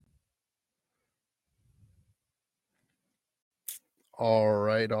All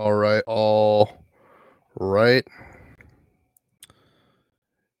right, all right.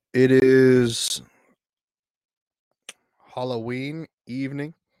 It is Halloween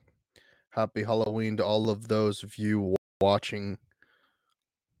evening. Happy Halloween to all of those of you watching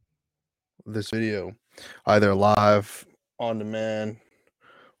this video, either live, on demand,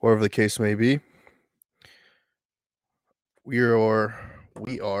 wherever the case may be. We are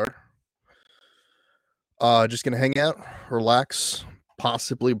just gonna hang out, relax,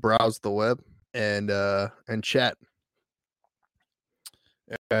 possibly browse the web, and chat.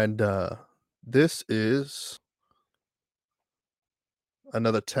 And this is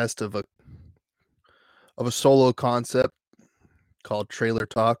another test of a solo concept called Trailer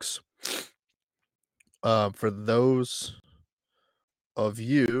Talks. For those of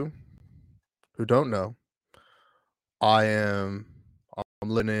you who don't know, I'm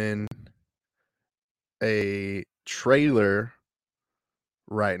living in a trailer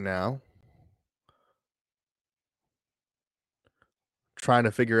right now, trying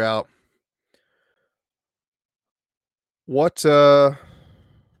to figure out what I'm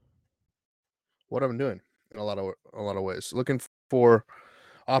doing in a lot of ways. Looking for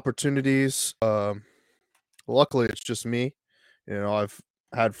opportunities. Luckily, it's just me. I've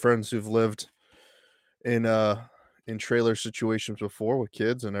had friends who've lived in trailer situations before with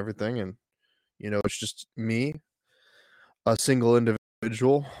kids and everything, and it's just me, a single individual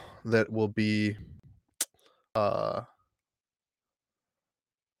that will be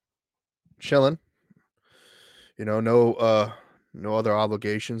chilling. No other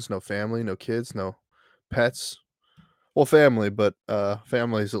obligations, no family, no kids, no pets. Well, family, but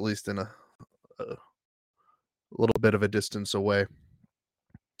family is at least in a little bit of a distance away.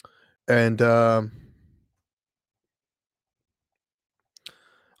 And I'm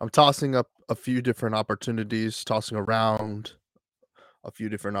tossing up a few different opportunities, tossing around a few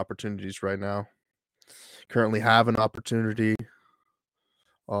different opportunities right now. Currently have an opportunity,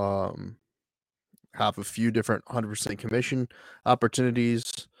 have a few different 100% commission opportunities.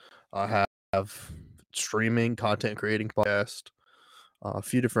 I have streaming, content creating podcast, a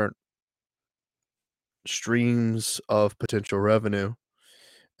few different streams of potential revenue.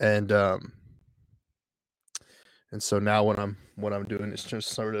 And so now what I'm doing is just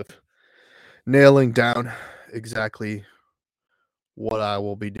sort of nailing down exactly what I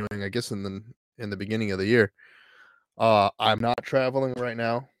will be doing, I guess, in the beginning of the year. I'm not traveling right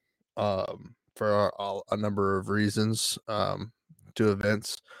now, for a number of reasons, to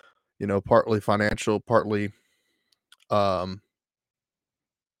events, partly financial, partly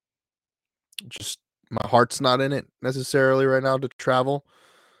just my heart's not in it necessarily right now to travel.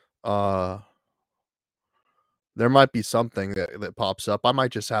 There might be something that pops up. I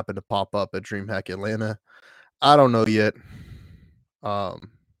might just happen to pop up at DreamHack Atlanta. I don't know yet.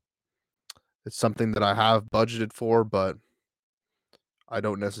 Um, it's something that I have budgeted for, but I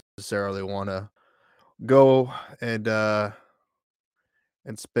don't necessarily want to go and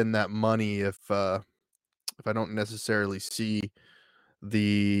spend that money if I don't necessarily see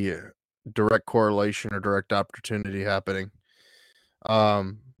the direct correlation or direct opportunity happening. I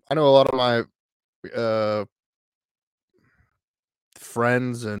know a lot of my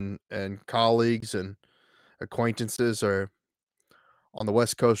friends and colleagues and acquaintances are on the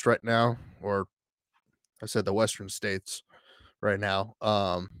West Coast right now, or I said the Western states right now,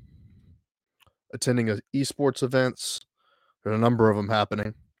 attending esports events. There's a number of them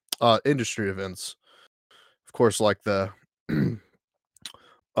happening, industry events, of course, like the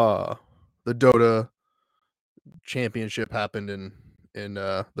Dota championship happened in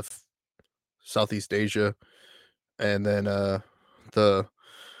Southeast Asia, and then the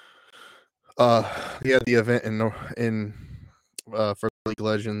the event in for League of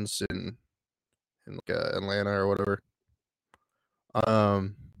Legends in like Atlanta or whatever.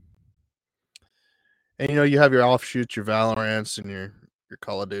 And you have your offshoots, your Valorants, and your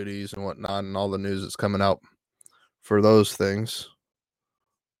Call of Duties and whatnot, and all the news that's coming out for those things.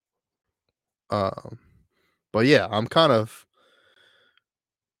 But yeah, I'm kind of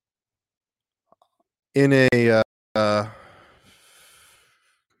in a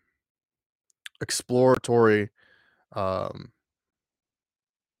exploratory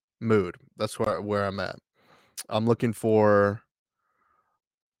mood. That's where I'm at. I'm looking for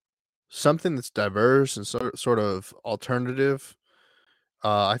something that's diverse and sort of alternative.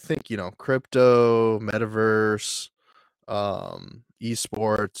 I think crypto, metaverse,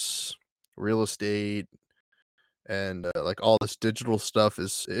 esports, real estate, and like all this digital stuff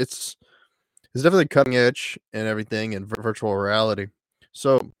it's definitely cutting edge and everything, and virtual reality.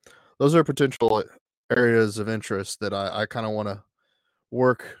 So those are potential areas of interest that I kind of want to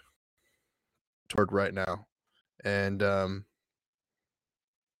work toward right now. And and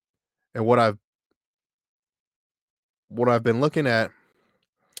what I've been looking at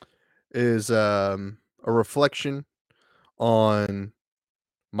is a reflection on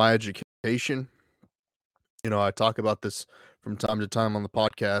my education. I talk about this from time to time on the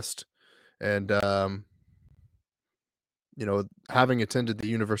podcast, and having attended the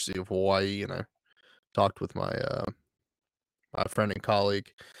University of Hawaii, and I talked with my friend and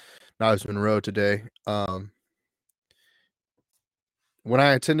colleague Knives Monroe today. When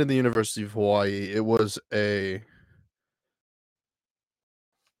I attended the University of Hawaii, it was a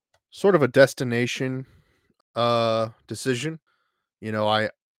sort of a destination decision. I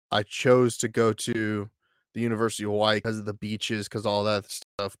chose to go to the University of Hawaii because of the beaches, because all that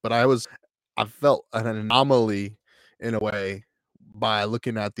stuff. But I felt an anomaly in a way by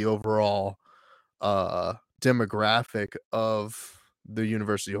looking at the overall uh demographic of the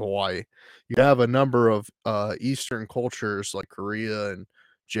University of Hawaii. You have a number of Eastern cultures like Korea and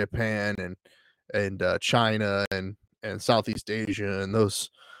Japan and China and Southeast Asia, and those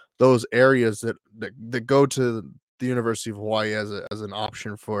areas that go to the University of Hawaii as an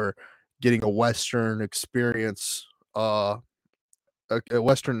option for getting a Western experience, a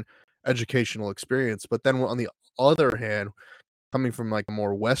Western educational experience. But then on the other hand, coming from like a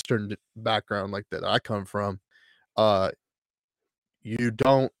more Western background like that I come from, uh, you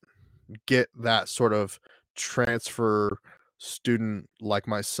don't get that sort of transfer student like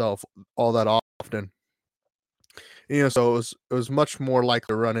myself all that often. So it was much more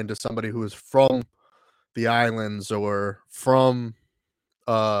likely to run into somebody who was from the islands or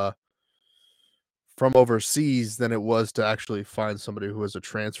uh from overseas than it was to actually find somebody who was a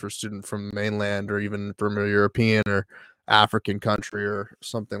transfer student from the mainland or even from a European or African country or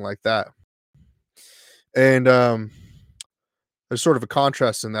something like that. And there's sort of a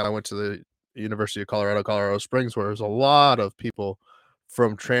contrast in that. I went to the University of Colorado Springs, where there's a lot of people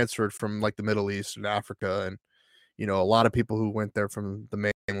transferred from like the Middle East and Africa, and a lot of people who went there from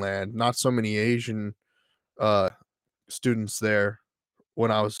the mainland. Not so many Asian uh, students there when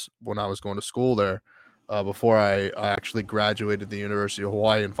I was going to school there, before I actually graduated the University of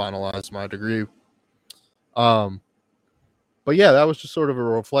Hawaii and finalized my degree. Um, but yeah, that was just sort of a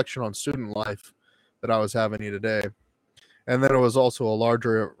reflection on student life that I was having here today. And then it was also a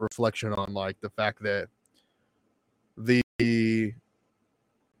larger reflection on like the fact that the the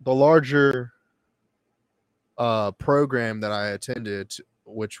larger program that I attended,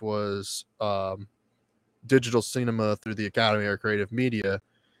 which was digital cinema through the Academy of Creative Media,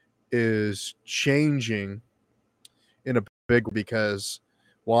 is changing in a big way, because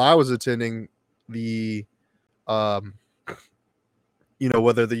while I was attending the um,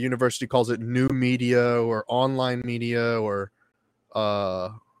 whether the university calls it new media or online media or uh,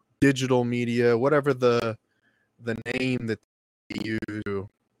 digital media, whatever the name that they use to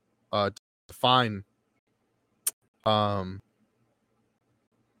define um,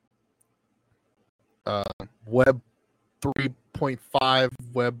 uh, Web 3.5,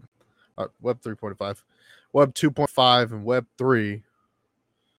 Web 3.5, Web 2.5, and Web 3,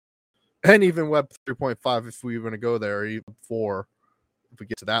 and even Web 3.5 if we want to go there, or even 4 if we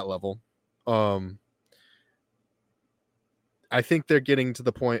get to that level. I think they're getting to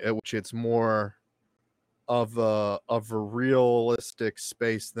the point at which it's more of a realistic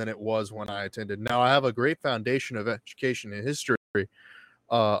space than it was when I attended. Now I have a great foundation of education and history,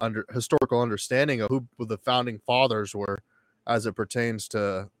 under historical understanding of who the founding fathers were as it pertains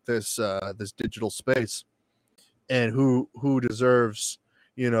to this digital space, and who deserves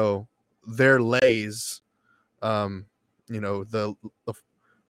their lays, um the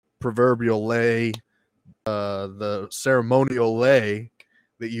proverbial lay, the ceremonial lay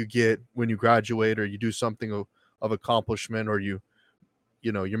that you get when you graduate or you do something of accomplishment, or you're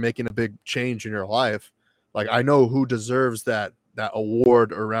making a big change in your life. Like, I know who deserves that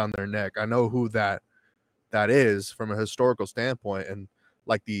award around their neck. I know who that is from a historical standpoint, and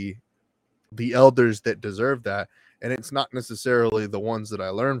like the elders that deserve that. And it's not necessarily the ones that I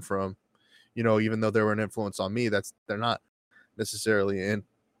learned from, even though they were an influence on me. They're not necessarily an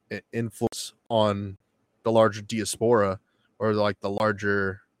influence on the larger diaspora, or like the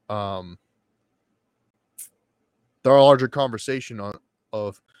larger conversation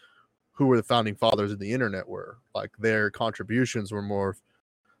of who were the founding fathers of the internet were. Like, their contributions were more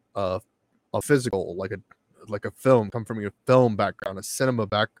a physical, like a film, come from a film background, a cinema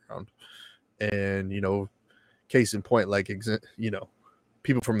background. And case in point, like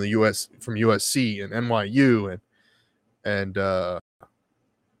people from the US, from USC and NYU, and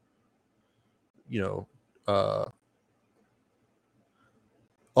you know uh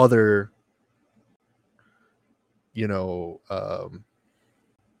other,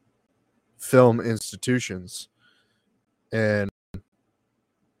 film institutions. And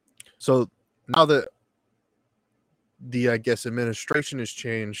so now that the, I guess, administration has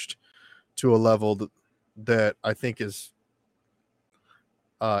changed to a level that I think is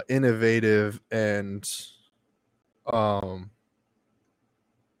innovative and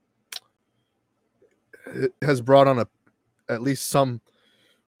it has brought on at least some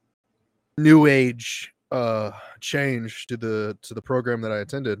new age change to the program that I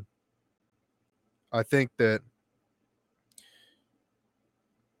attended. I think that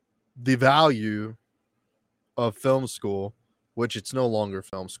the value of film school, which it's no longer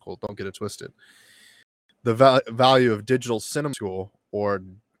film school, don't get it twisted, the value of digital cinema school, or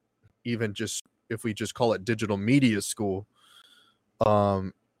even just if we just call it digital media school,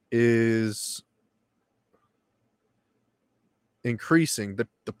 is increasing. The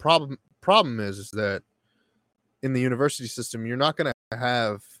problem is that in the university system, you're not going to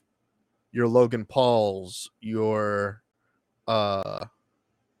have your Logan Pauls, your Neil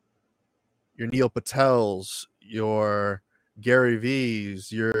Patels, your Gary V's,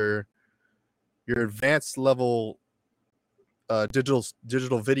 your advanced level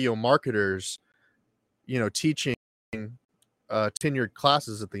digital video marketers, teaching tenured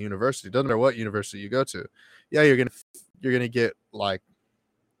classes at the university. Doesn't matter what university you go to. Yeah, you're gonna get like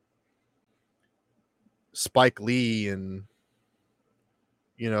Spike Lee and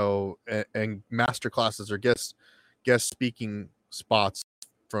and master classes or guest speaking spots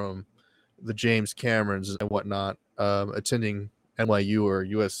from the James Camerons and whatnot, attending NYU or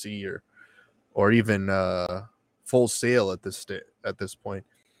USC or even Full Sail at this point.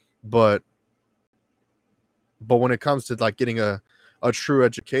 But when it comes to like getting a true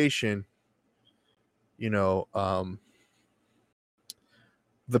education, the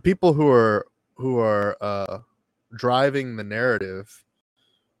people who are driving the narrative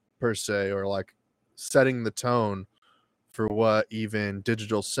per se, or like setting the tone for what even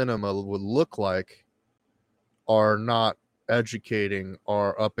digital cinema would look like, are not educating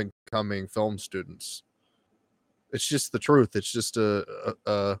our up and coming film students. It's just the truth. It's just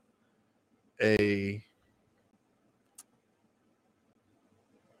a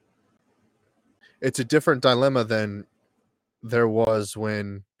it's a different dilemma than there was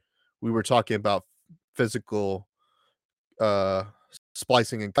when we were talking about physical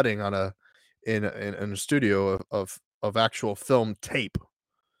splicing and cutting in a studio of actual film tape.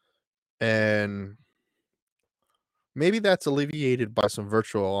 And maybe that's alleviated by some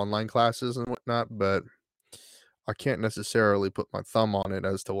virtual online classes and whatnot, but I can't necessarily put my thumb on it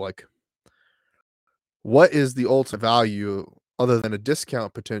as to like what is the ultimate value other than a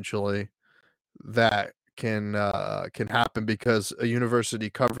discount potentially that can happen because a university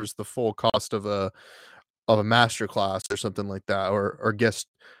covers the full cost of a master class or something like that, or guest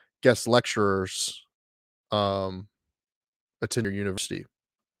lecturers attend your university.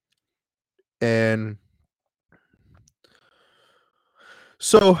 And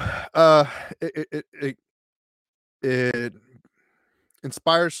so it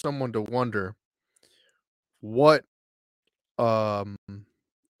inspires someone to wonder what a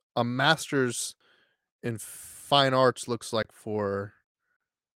master's in fine arts looks like for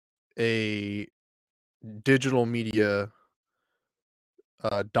a digital media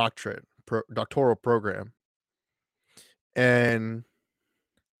doctoral program, and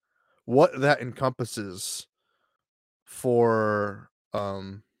what that encompasses for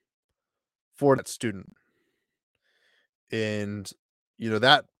that student. And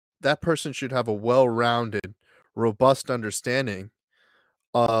that person should have a well-rounded, robust understanding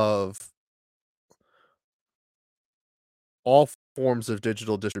of all forms of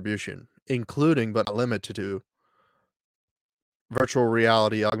digital distribution, including but not limited to virtual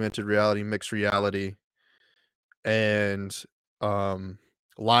reality, augmented reality, mixed reality, and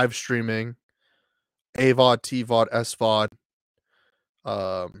live streaming, AVOD, TVOD, SVOD,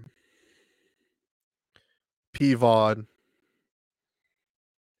 PVOD,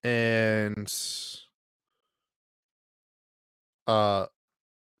 and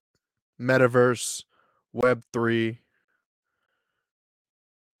metaverse, Web3.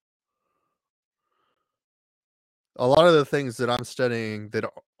 A lot of the things that I'm studying that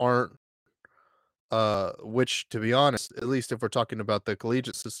aren't which, to be honest, at least if we're talking about the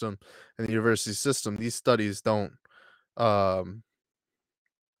collegiate system and the university system, these studies don't I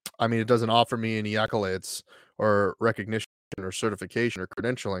mean, it doesn't offer me any accolades or recognition or certification or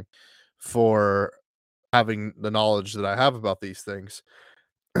credentialing for having the knowledge that I have about these things.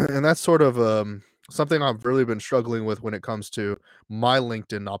 And that's sort of something I've really been struggling with when it comes to my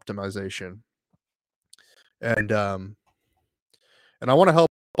LinkedIn optimization. And I want to help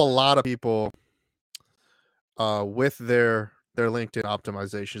a lot of people with their LinkedIn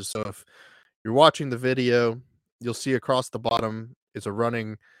optimization. So if you're watching the video, you'll see across the bottom is a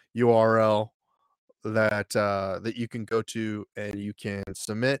running URL that you can go to, and you can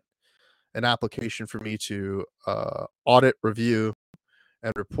submit an application for me to audit, review,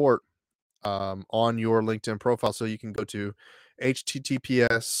 and report on your LinkedIn profile. So you can go to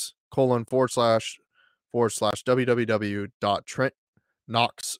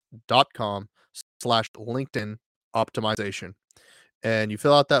https://www.trentknox.com/LinkedIn optimization, and you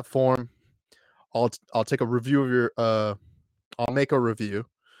fill out that form. I'll take a review of your I'll make a review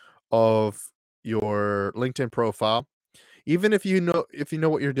of your LinkedIn profile. Even if you know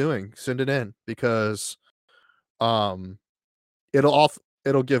what you're doing, send it in, because um it'll off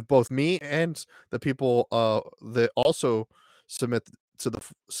it'll give both me and the people that also submit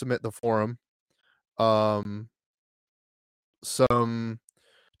submit the forum um some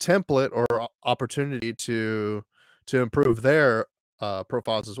template or opportunity to improve their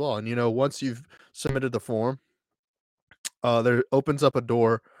profiles as well. And once you've submitted the form, there opens up a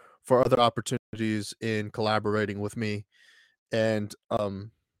door for other opportunities in collaborating with me, and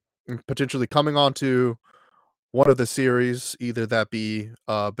potentially coming on to one of the series, either that be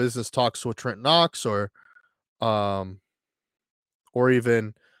Business Talks with Trent Knox, um, or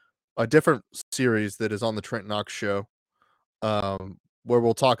even a different series that is on the Trent Knox show, where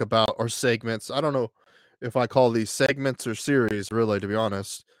we'll talk about our segments. I don't know if I call these segments or series, really, to be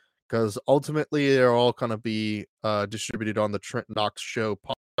honest, because ultimately they're all going to be distributed on the Trent Knox show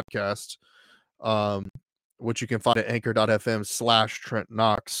podcast, um, which you can find at anchor.fm/Trent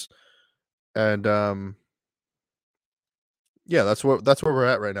Knox. And yeah, that's where we're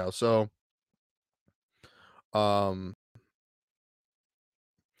at right now. So um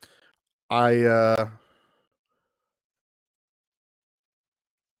I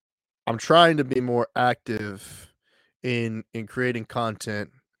I'm trying to be more active in creating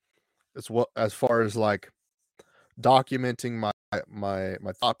content, as far as like documenting my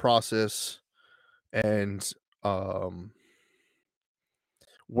thought process, and um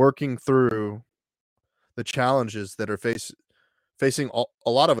working through the challenges that are facing a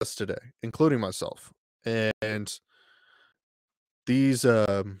lot of us today, including myself. And these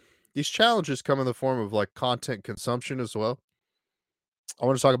these challenges come in the form of like content consumption as well. I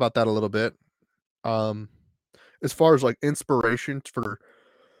want to talk about that a little bit. Um as far as like inspiration for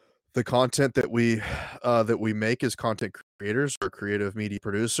the content that we make as content creators, or creative media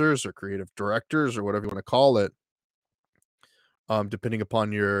producers, or creative directors, or whatever you want to call it, depending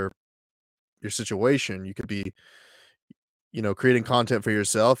upon your situation. You could be, creating content for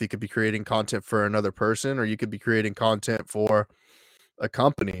yourself, you could be creating content for another person, or you could be creating content for a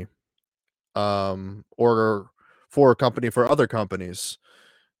company, or for a company for other companies.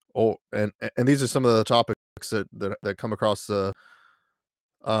 Oh, and these are some of the topics that come across the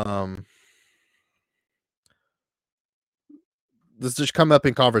um this just come up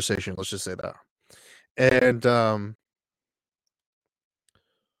in conversation, let's just say that. And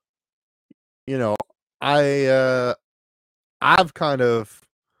you know, I I've kind of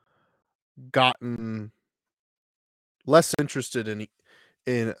gotten less interested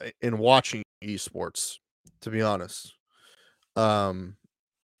in watching esports, to be honest. Um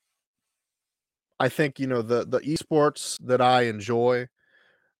I think, the esports that I enjoy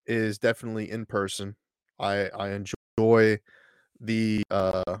is definitely in person. I enjoy the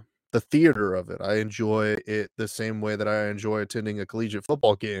theater of it. I enjoy it the same way that I enjoy attending a collegiate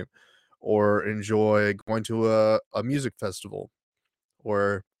football game, or enjoy going to a music festival,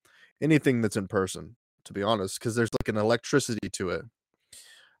 or anything that's in person, to be honest, because there's like an electricity to it.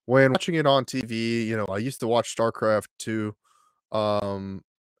 When watching it on TV, I used to watch StarCraft 2, um,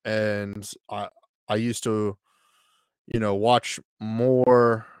 and I used to, watch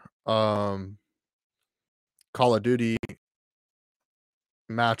more Call of Duty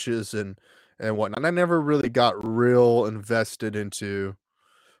matches and whatnot. And I never really got real invested into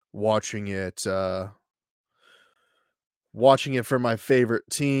watching it watching it for my favorite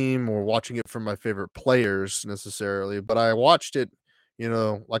team, or watching it for my favorite players necessarily. But I watched it,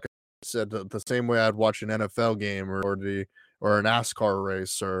 like I said, the same way I'd watch an NFL game, or a NASCAR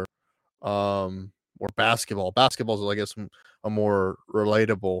race, or basketball. Basketball is, I guess, a more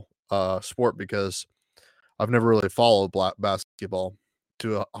relatable sport, because I've never really followed basketball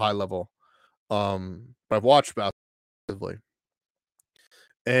to a high level. But I've watched basketball.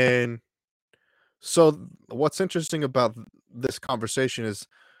 And so what's interesting about this conversation is,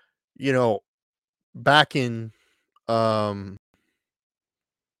 you know, back in um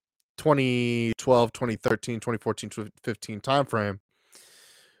 2012, 2013, 2014, 2015 timeframe,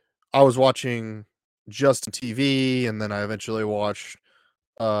 I was watching Justin TV, and then I eventually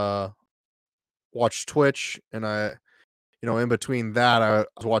uh watched Twitch, and in between that I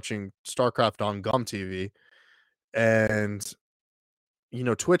was watching StarCraft on GOM TV, and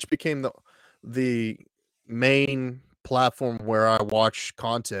Twitch became the main platform where I watch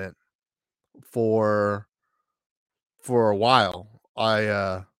content for a while.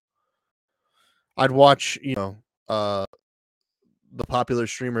 I'd watch, uh the popular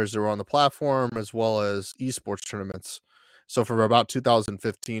streamers that were on the platform, as well as esports tournaments. So from about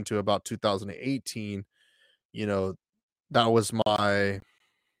 2015 to about 2018, you know, that was my,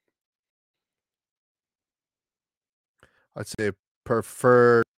 I'd say,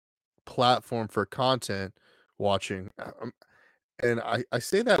 preferred platform for content watching. And I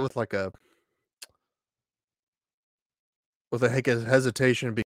say that with like a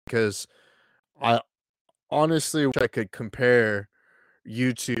hesitation, because I honestly wish I could compare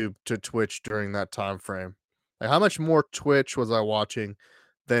YouTube to Twitch during that time frame. Like, how much more Twitch was I watching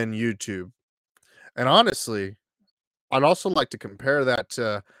than YouTube? And honestly, I'd also like to compare that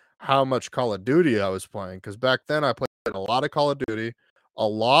to how much Call of Duty I was playing, because back then I played a lot of Call of Duty, a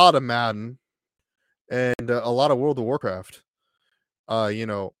lot of Madden, and a lot of World of Warcraft. Uh, you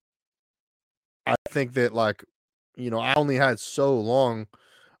know, I think that, like, I only had so long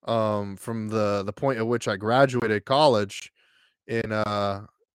from the point at which I graduated college in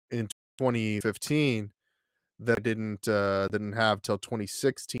 2015, that I didn't have till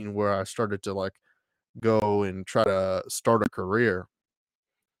 2016, where I started to, like, go and try to start a career.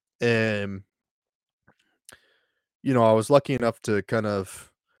 And I was lucky enough to kind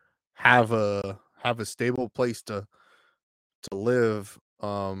of have a stable place to live,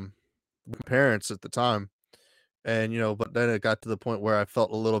 with parents at the time. And but then it got to the point where I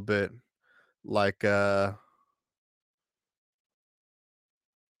felt a little bit like one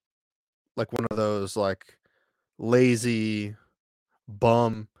of those, like, lazy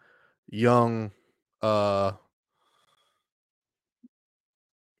bum young uh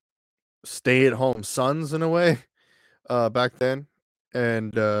stay at home sons, in a way, back then.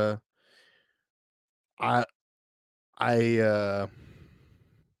 And I I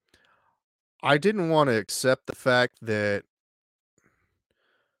I didn't want to accept the fact that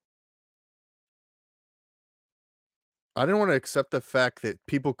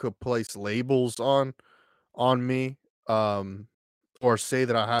people could place labels on me, um, or say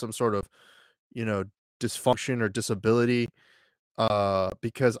that I have some sort of, you know, dysfunction or disability,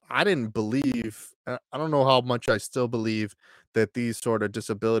 because I didn't believe. I don't know how much I still believe that these sort of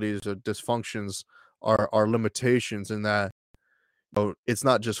disabilities or dysfunctions are limitations, in that, it's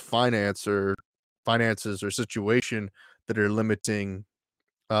not just finances or situation that are limiting,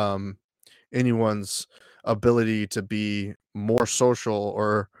 um, anyone's ability to be more social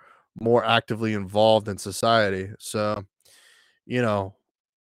or more actively involved in society. So, you know,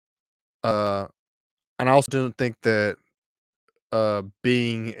 uh, and I also didn't think that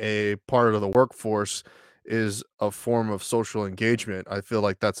being a part of the workforce is a form of social engagement. I feel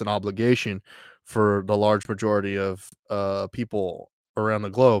like that's an obligation for the large majority of people around the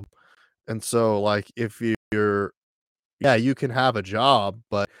globe. And so, like, if you're, yeah, you can have a job,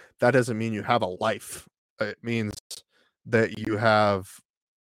 but that doesn't mean you have a life. It means that you have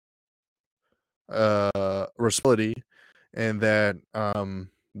responsibility, and that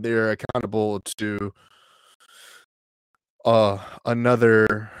they're accountable to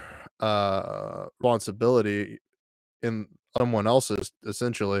another responsibility in someone else's,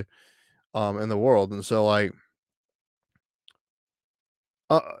 essentially, in the world. And so, like,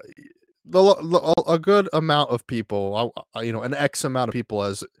 uh a good amount of people, an X amount of people,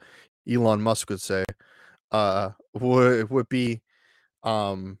 as Elon Musk would say, would be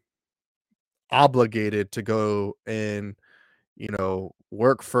um obligated to go and,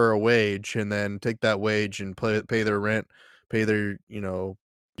 work for a wage, and then take that wage and pay their rent, pay their,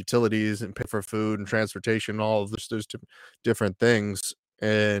 utilities, and pay for food and transportation, all of this, those different things,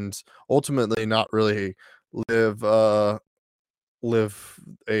 and ultimately not really live live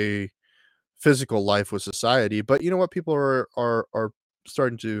a physical life with society. But you know what?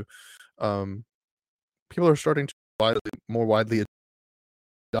 Starting to um people are starting to more widely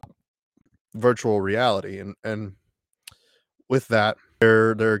adopt virtual reality, and with that,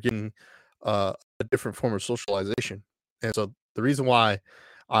 they're getting a different form of socialization. And so the reason why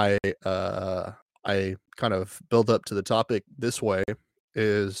I uh, I kind of build up to the topic this way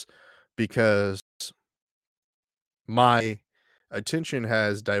is because my attention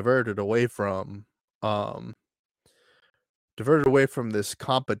has diverted away from um, diverted away from this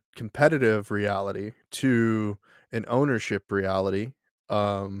competitive reality to an ownership reality,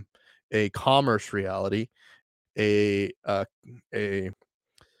 um, a commerce reality, a uh, a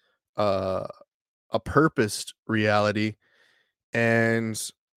uh, a purposed reality, and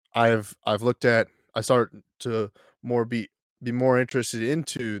I've looked at I start to more be more interested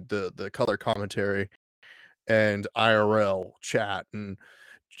into the color commentary and IRL chat and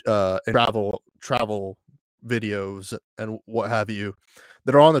travel videos and what have you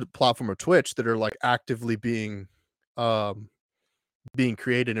that are on the platform of Twitch that are like actively um being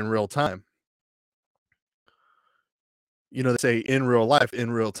created in real time. You know, they say in real life,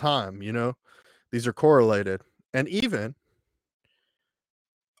 in real time, you know? These are correlated. And even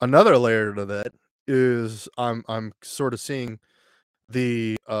another layer to that is I'm sort of seeing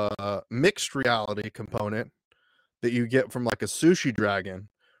the mixed reality component that you get from like a sushi dragon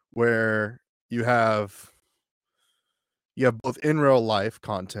where you have you have both in real life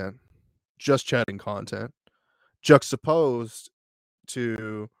content, just chatting content, juxtaposed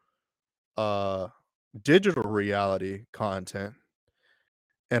to uh digital reality content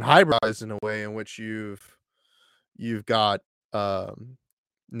and hybridized in a way in which you've got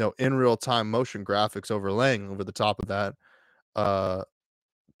in real time motion graphics overlaying over the top of that uh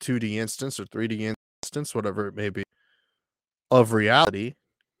 2D instance or 3D instance, whatever it may be, of reality.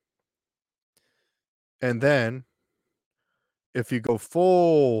 And then if you go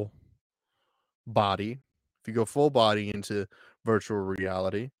full body, if you go full body into virtual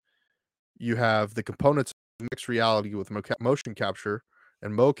reality, you have the components of mixed reality with motion capture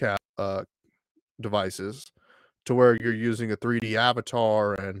and mocap devices to where you're using a 3D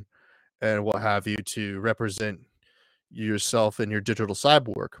avatar and what have you to represent yourself and your digital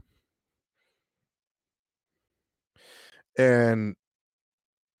cyborg. And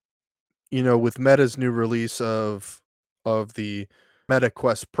you know, with Meta's new release of the Meta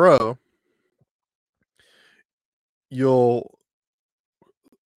Quest Pro, you'll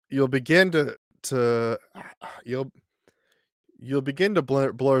you'll begin to you'll you'll begin to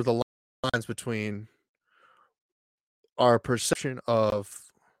blur the lines between our perception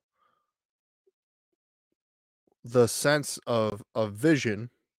of the sense of vision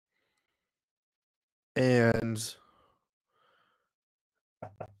and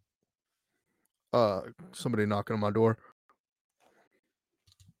uh somebody knocking on my door.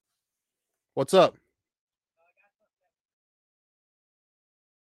 What's up?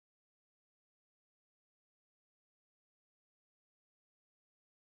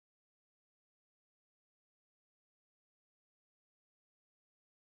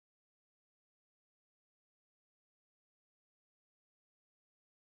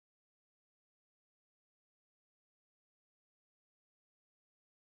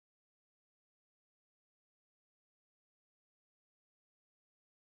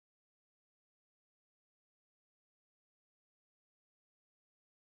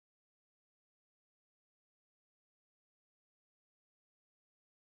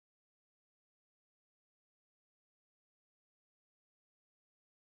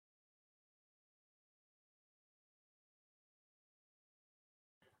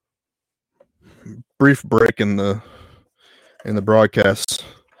 Brief break in the broadcast.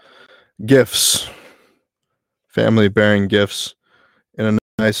 Gifts. Family bearing gifts in a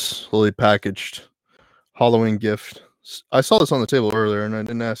nice, fully packaged Halloween gift. I saw this on the table earlier, and I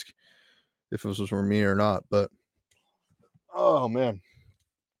didn't ask if this was for me or not, but oh man.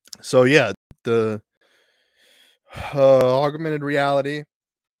 So yeah, the augmented reality,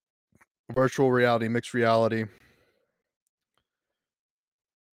 virtual reality, mixed reality.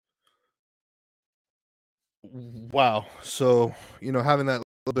 Wow. So you know, having that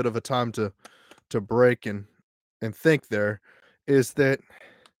little bit of a time to break and think there is that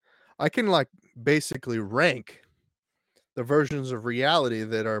I can like basically rank the versions of reality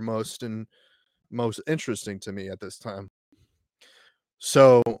that are most interesting to me at this time.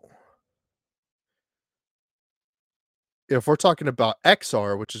 So if we're talking about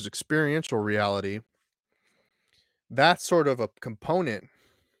XR, which is experiential reality, that's sort of a component.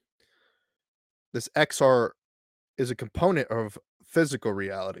 This XR is a component of physical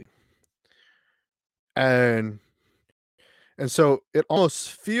reality. And so it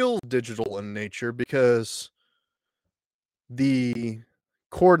almost feels digital in nature because the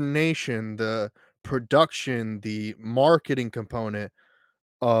coordination, the production, the marketing component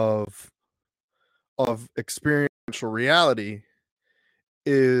of experiential reality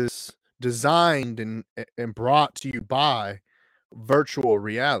is designed and brought to you by virtual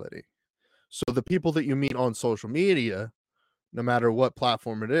reality. So the people that you meet on social media no matter what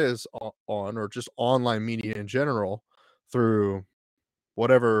platform it is on, or just online media in general, through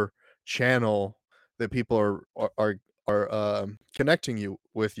whatever channel that people are connecting you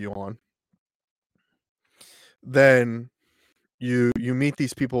with you on, then you meet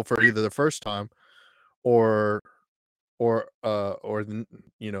these people for either the first time, or or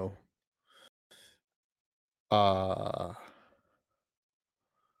you know uh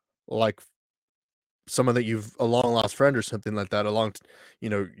like someone that you've a long lost friend or something like that,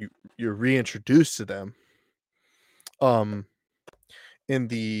 you're reintroduced to them um in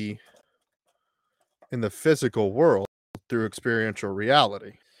the physical world through experiential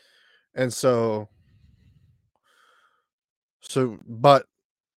reality. And but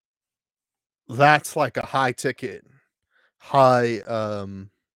that's like a high ticket, high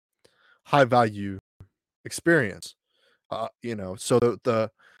high value experience. So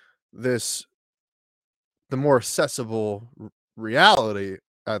this the more accessible reality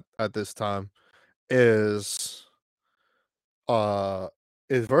at this time is uh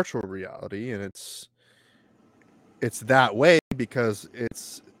is virtual reality, and it's that way because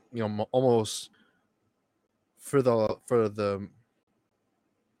it's almost for the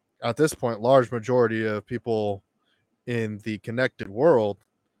at this point large majority of people in the connected world,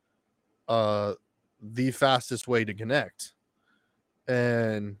 uh the fastest way to connect.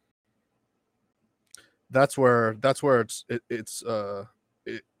 And that's where it,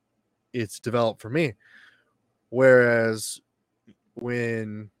 it's developed for me. Whereas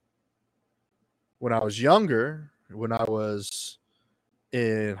when when I was younger, when I was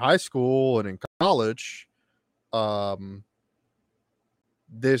in high school and in college, um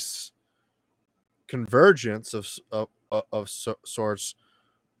this convergence of sorts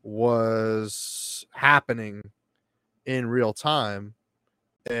was happening in real time,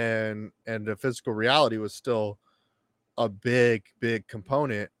 and the physical reality was still a big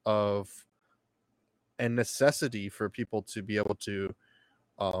component of and necessity for people to be able to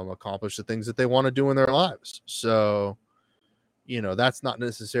accomplish the things that they want to do in their lives. So that's not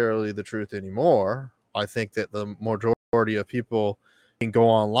necessarily the truth anymore. I think that the majority of people can go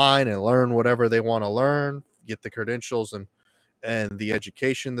online and learn whatever they want to learn, get the credentials and the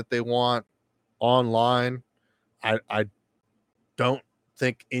education that they want online. I don't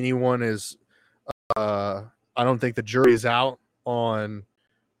think anyone is I don't think the jury is out on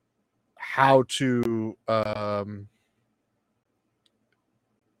how to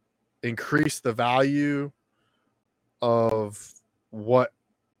increase the value of what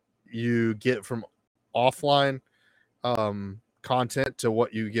you get from offline content to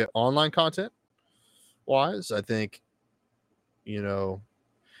what you get online content wise. I think you know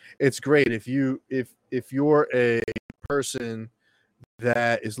it's great if you're a person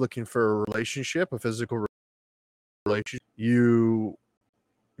that is looking for a relationship, a physical relationship. You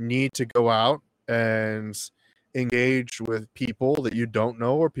need to go out and engage with people that you don't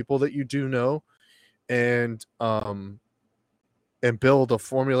know or people that you do know, and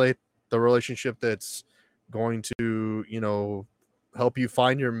formulate the relationship that's going to help you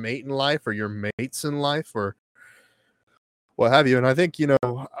find your mate in life, or your mates in life, or what have you. And I think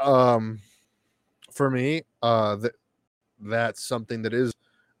for me, that's something that is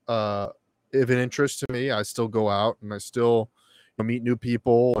uh of an interest to me. I still go out and I still meet new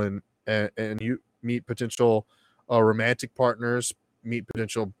people, and you meet potential romantic partners, meet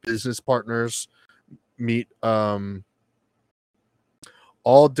potential business partners, meet all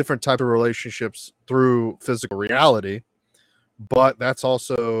different type of relationships through physical reality. But that's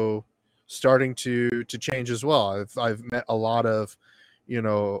also starting to change as well. I've met a lot of you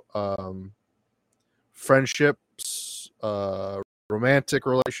know friendships, romantic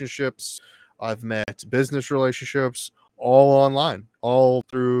relationships. I've met business relationships, all online, all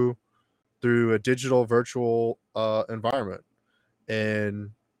through a digital virtual environment.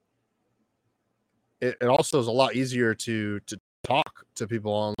 And it also is a lot easier to talk to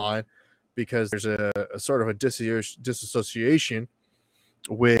people online, because there's a sort of a disassociation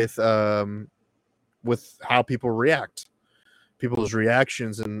with how people react, people's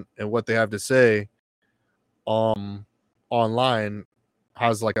reactions, and what they have to say um online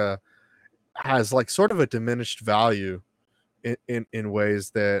has like sort of a diminished value in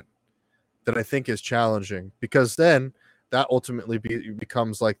ways that I think is challenging, because then that ultimately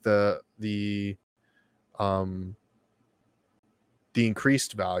becomes like um the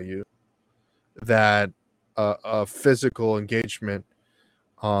increased value that a physical engagement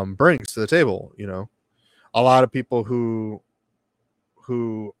brings to the table. A lot of people who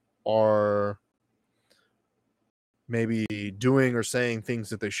are maybe doing or saying things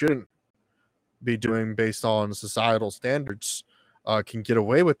that they shouldn't be doing based on societal standards can get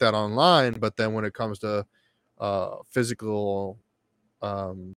away with that online, but then when it comes to physical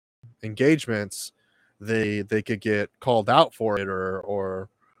engagements, they could get called out for it, or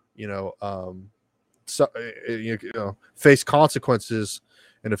you know so, face consequences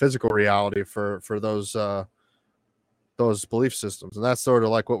in a physical reality for those belief systems. And that's sort of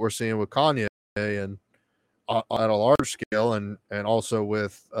like what we're seeing with Kanye and at a large scale, and also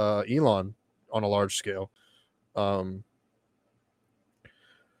with Elon on a large scale.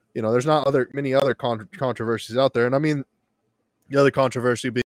 There's not many other controversies out there. And I mean, the other controversy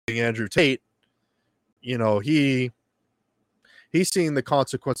being Andrew Tate. He's seeing the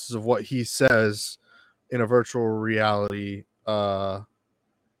consequences of what he says in a virtual reality, in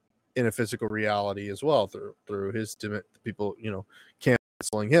a physical reality as well, through his people,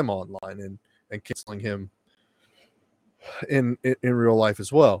 canceling him online and canceling him in real life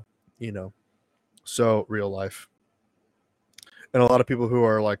as well. So real life, and a lot of people who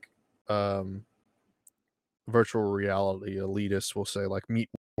are like virtual reality elitists will say like meat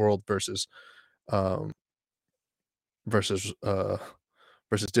world versus um, versus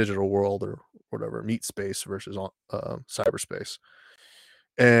digital world, or whatever, meat space versus cyberspace.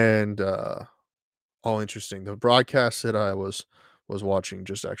 And all interesting. The broadcast that I was watching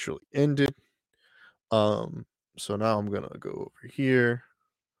just actually ended. So now I'm gonna go over here,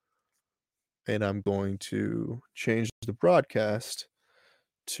 and I'm going to change the broadcast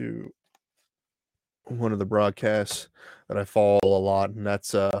to one of the broadcasts that I follow a lot, and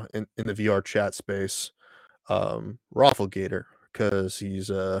that's in the VR chat space, Rafflegator, because he's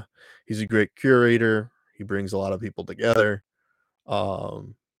a great curator. He brings a lot of people together.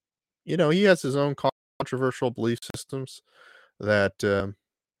 He has his own controversial belief systems that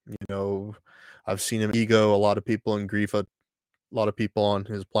I've seen him ego a lot of people and grief a lot of people on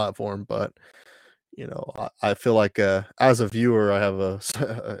his platform. But I feel like as a viewer, I have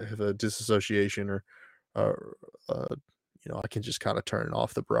I have a disassociation, or uh, I can just kind of turn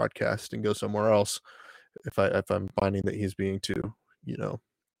off the broadcast and go somewhere else if I'm finding that he's being too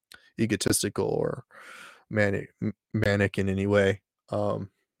egotistical or manic in any way.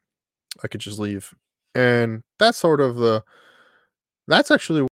 I could just leave. And that's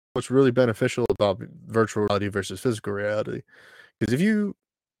actually what's really beneficial about virtual reality versus physical reality. Because if you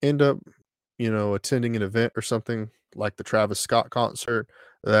end up, attending an event or something like the Travis Scott concert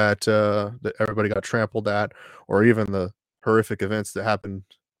that everybody got trampled at, or even the horrific events that happened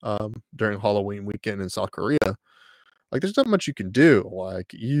during Halloween weekend in South Korea, like there's not much you can do.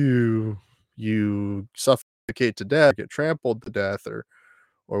 Like you suffocate to death, get trampled to death, or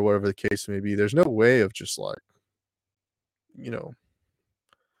whatever the case may be. There's no way of just like, you know,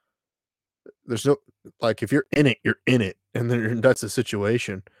 there's no, like, if you're in it, you're in it, and then that's the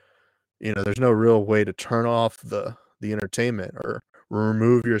situation. There's no real way to turn off the entertainment or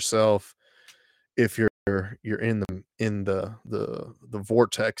remove yourself if you're in the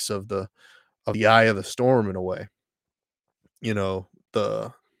vortex of the eye of the storm in a way.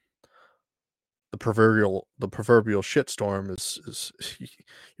 The proverbial shitstorm is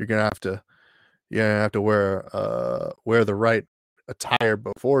you're gonna have to wear the right attire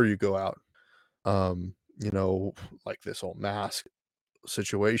before you go out. Like this whole mask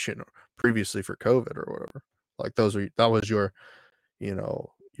situation previously for COVID or whatever. Like that was your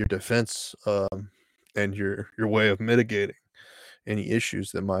defense, and your way of mitigating any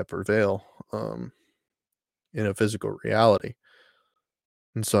issues that might prevail in a physical reality.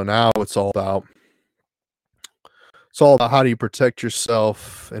 And so now it's all about how do you protect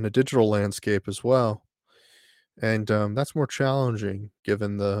yourself in a digital landscape as well. And that's more challenging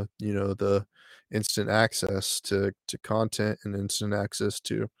given the instant access to content and instant access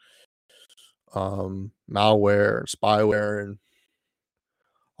to malware, spyware, and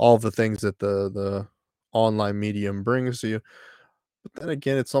all of the things that the online medium brings to you. But then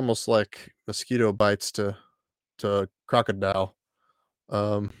again, it's almost like mosquito bites to crocodile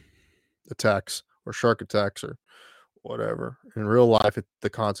um, attacks or shark attacks or whatever. In real life, the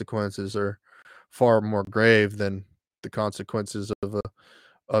consequences are far more grave than the consequences of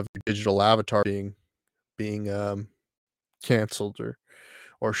your digital avatar being canceled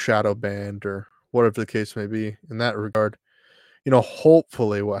or shadow banned or whatever the case may be. In that regard,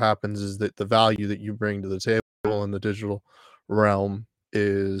 hopefully what happens is that the value that you bring to the table in the digital realm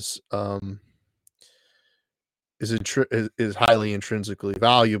is highly intrinsically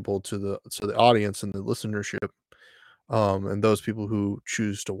valuable to the audience and the listenership, and those people who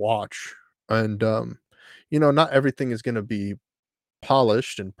choose to watch. And not everything is going to be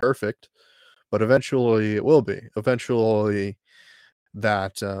polished and perfect, but eventually it will be. Eventually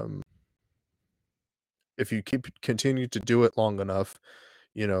that if you continue to do it long enough,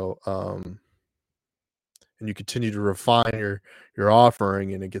 and you continue to refine your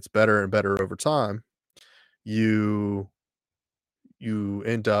offering, and it gets better and better over time, you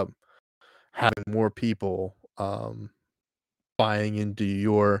end up having more people buying into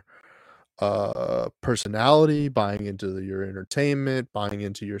your personality, buying into your entertainment, buying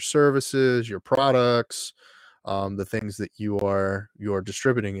into your services, your products, the things that you are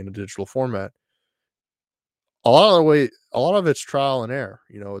distributing in a digital format. A lot of it's trial and error.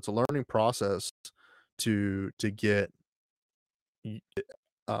 It's a learning process to get y-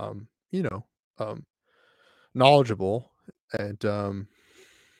 um, you know, um, knowledgeable and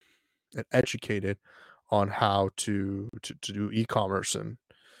educated on how to do e-commerce and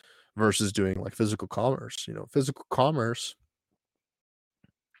versus doing like physical commerce. Physical commerce,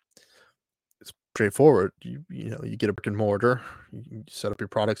 it's straightforward. You get a brick and mortar, you set up your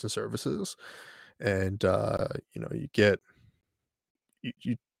products and services, and you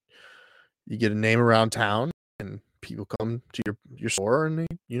you get a name around town, and people come to your store, and they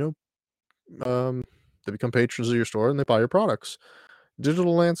become patrons of your store, and they buy your products.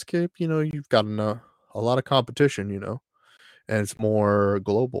 Digital landscape, you've got a lot of competition, and it's more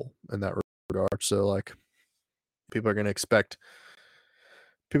global in that regard. So like people are going to expect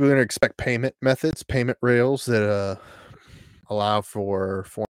payment methods, payment rails that allow for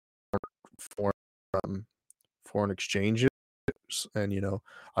foreign um, foreign exchanges, and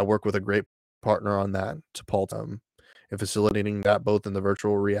I work with a great partner on that, to Paul, and facilitating that both in the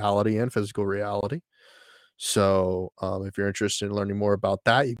virtual reality and physical reality. So if you're interested in learning more about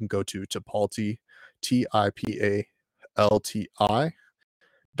that, you can go to Tipalti, TIPALTI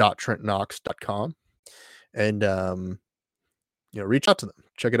 .trentknox.com, and reach out to them,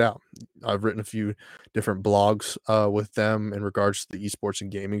 check it out. I've written a few different blogs with them in regards to the esports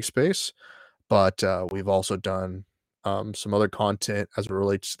and gaming space, but we've also done some other content as it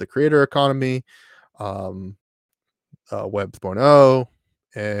relates to the creator economy, um, Web 3.0,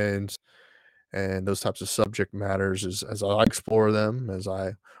 and those types of subject matters as I explore them, as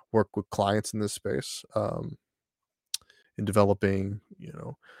I work with clients in this space, in developing,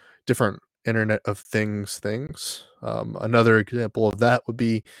 different Internet of Things. Another example of that would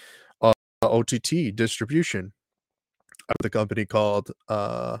be OTT distribution. I have a company called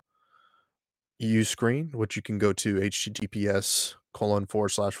Uscreen, which you can go to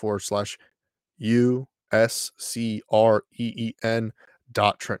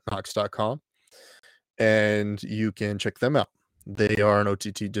https://uscreen.trentknox.com, and you can check them out. They are an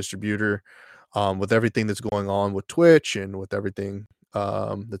OTT distributor, with everything that's going on with Twitch, and with everything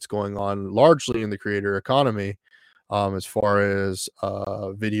that's going on largely in the creator economy, as far as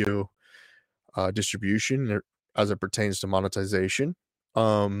video distribution, as it pertains to monetization.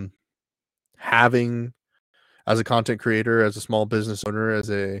 Um, Having, as a content creator, as a small business owner, as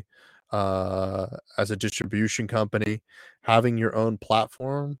a distribution company, having your own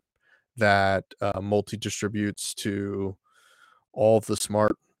platform that multi distributes to all of the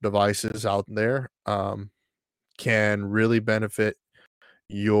smart devices out there, can really benefit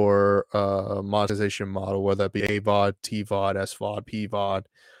your monetization model, whether that be AVOD, TVOD, SVOD, PVOD,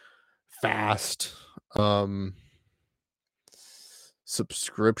 fast,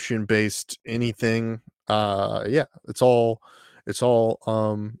 subscription based, anything. Yeah, it's all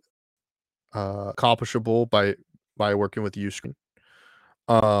accomplishable by working with Uscreen.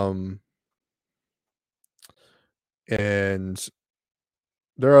 Um and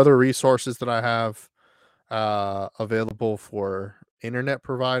there are other resources that I have available for internet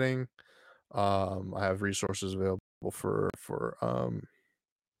providing. I have resources available for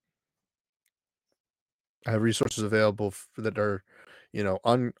I have resources available that are,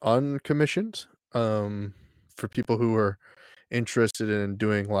 uncommissioned, for people who are interested in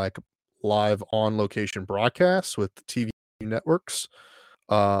doing like live on location broadcasts with TV networks.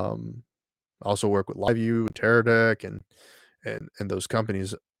 Um, I also work with LiveU, Teradek, and those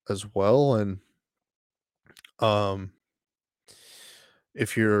companies as well. And um,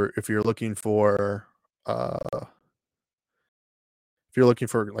 if you're looking for uh, if you're looking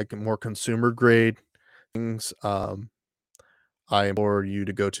for like more consumer grade things, I implore you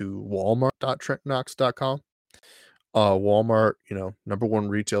to go to walmart.trentknox.com. Walmart, number one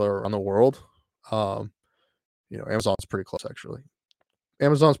retailer around the world. Um, Amazon's pretty close, actually.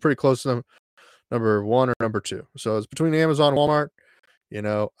 Amazon's pretty close to number one or number two. So it's between Amazon and Walmart.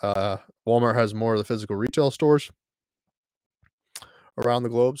 Walmart has more of the physical retail stores around the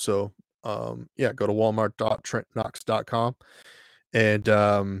globe. So yeah, go to walmart.trentknox.com, and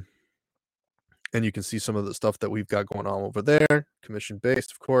and you can see some of the stuff that we've got going on over there, commission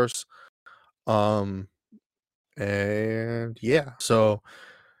based, of course. Um, And yeah, so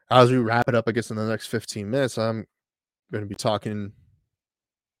as we wrap it up, I guess in the next 15 minutes, I'm going to be talking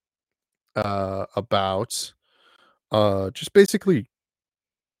about just basically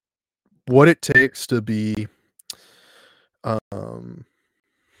what it takes to be um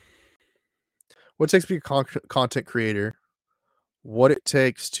what it takes to be a content creator, what it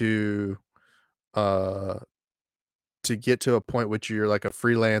takes uh to get to a point which you're like a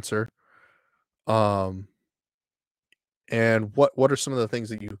freelancer, um and what are some of the things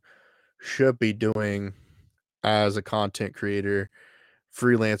that you should be doing as a content creator,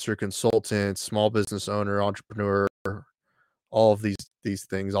 freelancer, consultant, small business owner, entrepreneur, all of these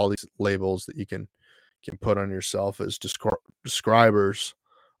things, all these labels that you can put on yourself as describers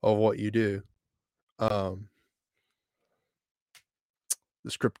of what you do. Um,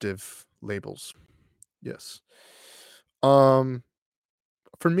 Descriptive labels. Yes. Um,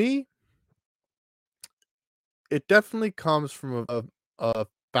 for me, it definitely comes from a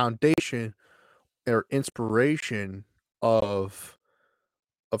foundation or inspiration of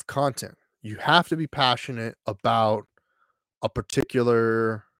content. You have to be passionate about a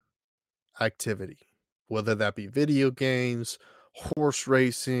particular activity, whether that be video games, horse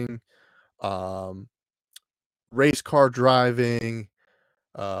racing, um, race car driving,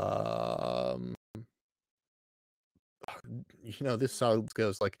 um, this is how it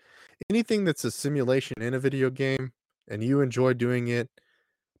goes. Like anything that's a simulation in a video game and you enjoy doing it,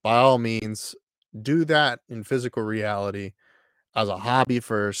 by all means, do that in physical reality as a hobby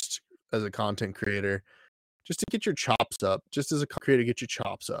first, as a content creator, just to get your chops up, just as a creator, get your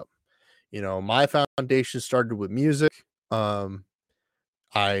chops up. My foundation started with music. Um,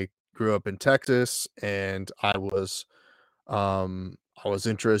 I grew up in Texas, and I was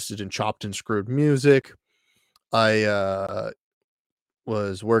interested in chopped and screwed music. I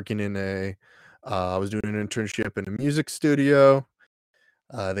was working in I was doing an internship in a music studio.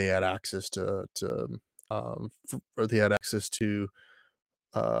 They had access or they had access to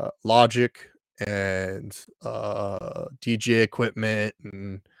Logic and DJ equipment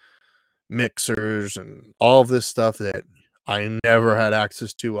and mixers and all of this stuff that I never had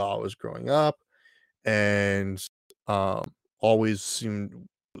access to while I was growing up, and always seemed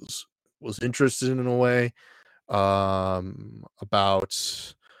was interested in a way about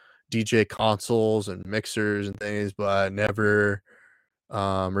DJ consoles and mixers and things, but I never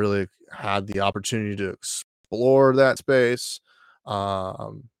really had the opportunity to explore that space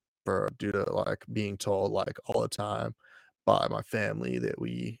um, for due to like being told like all the time by my family that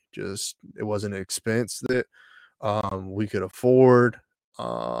it wasn't an expense that we could afford.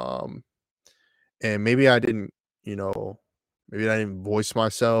 Um, and maybe I didn't, you know, maybe I didn't voice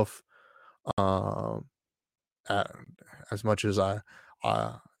myself um, a as much as I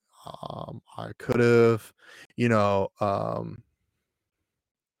I could have, you know.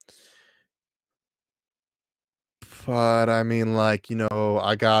 But I mean, like,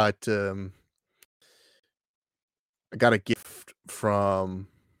 I got a gift from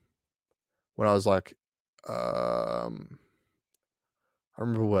when I was like, um, I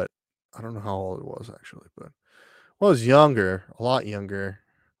remember I don't know how old it was actually, but when I was younger, a lot younger,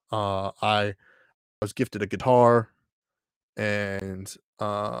 I was gifted a guitar, and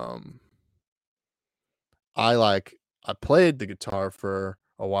I played the guitar for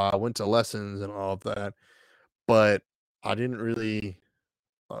a while, went to lessons and all of that, but I it didn't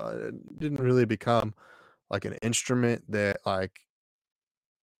really become like an instrument that like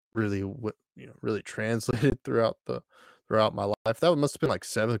really translated throughout my life. That must have been like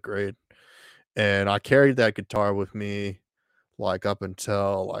 7th grade, and I carried that guitar with me, like, up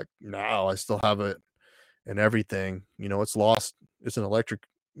until, like, now. I still have it and everything. It's lost. It's an electric,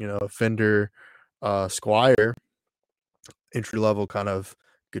 Fender, Squier, entry level kind of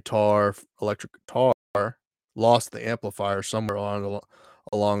electric guitar. Lost the amplifier somewhere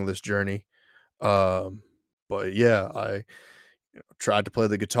along this journey. Um, but yeah, I tried to play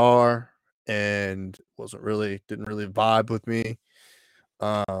the guitar and didn't really vibe with me.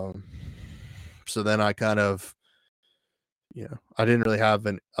 Um, so then I kind of, I didn't really have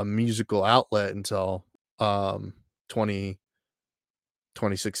a musical outlet until um 20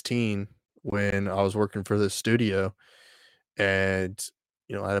 2016 when I was working for this studio, and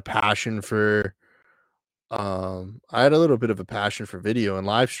I had a passion for I had a little bit of a passion for video and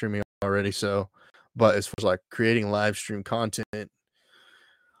live streaming already, so but as far as like creating live stream content,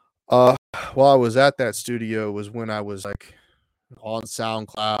 uh while I was at that studio was when I was like on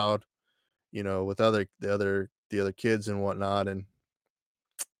SoundCloud, with the other kids and whatnot. And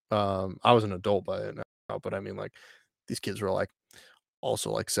I was an adult by it now, but I mean, like, these kids were like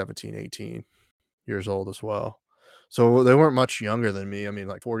also like 17, 18 years old as well. So they weren't much younger than me. I mean,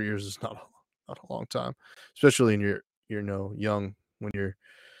 like 4 years is not a long time, especially in your young when you're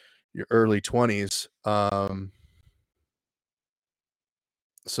your early 20s.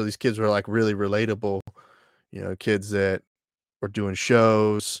 So these kids were like really relatable, kids that were doing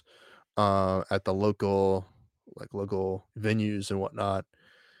shows at the local venues and whatnot.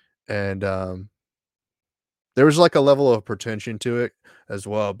 And there was like a level of pretension to it as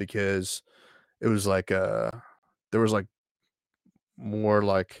well because it was like there was like more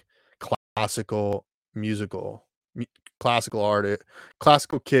like classical musical mu- classical art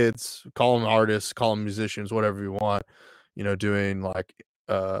classical kids, call them artists, call them musicians, whatever you want, doing like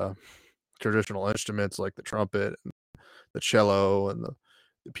uh traditional instruments like the trumpet and the cello and the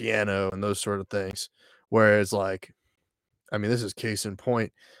piano and those sort of things. Whereas like, I mean, this is case in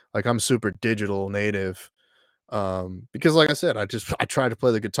point, like I'm super digital native. Because like I said, I tried to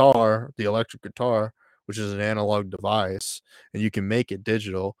play the guitar, the electric guitar, which is an analog device, and you can make it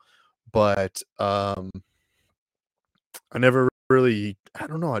digital, but I never really, I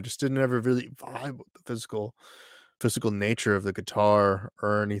don't know, I just didn't ever really vibe with the physical nature of the guitar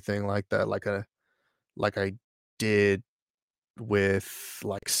or anything like that, like I did with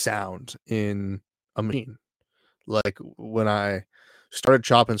like sound in a machine. Like when I started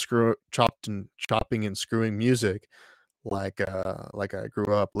chopping and screwing music, like I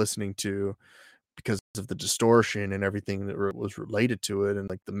grew up listening to because of the distortion and everything that was related to it, and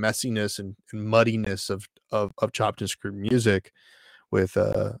like the messiness and muddiness of chopped and screwed music with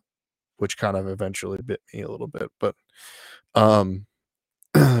which kind of eventually bit me a little bit. But um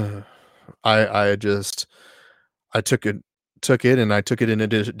I just I took it and I took it in a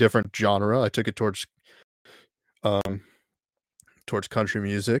different genre. I took it um towards country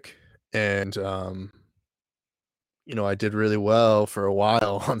music, and I did really well for a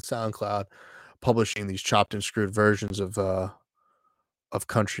while on SoundCloud, publishing these chopped and screwed versions of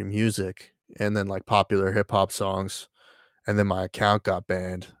country music, and then like popular hip hop songs, and then my account got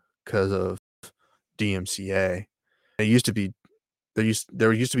banned because of DMCA. It used to be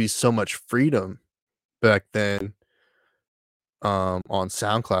there used to be so much freedom back then on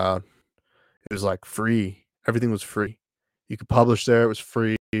SoundCloud. It was like free. Everything was free. You could publish there, it was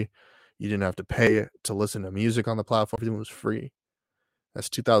free. You didn't have to pay to listen to music on the platform. Everything was free. That's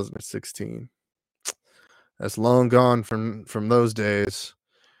 2016. That's long gone from those days.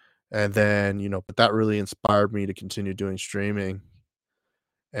 And then, but that really inspired me to continue doing streaming.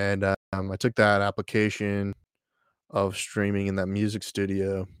 And I took that application of streaming in that music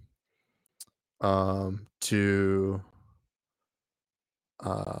studio to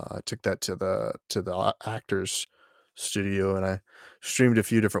I took that to the actors studio, and I streamed a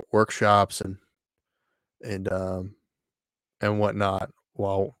few different workshops and and whatnot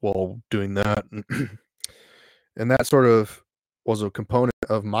while doing that. And that sort of was a component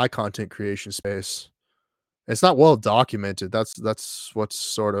of my content creation space. It's not well documented. That's what's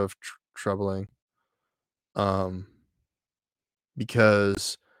sort of troubling. Um,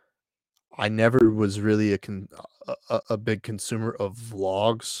 because I never was really a big consumer of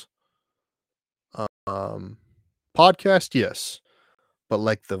vlogs. Um, podcast, yes, but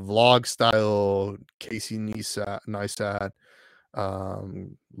like the vlog style, Casey Neistat,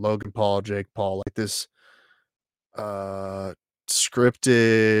 Logan Paul, Jake Paul, like this uh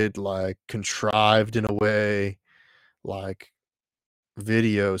scripted, like contrived in a way, like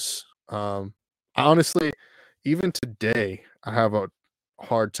videos. Honestly, even today, I have a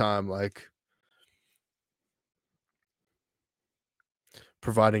hard time like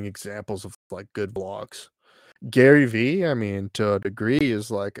providing examples of like good vlogs. Gary V, I mean, to a degree,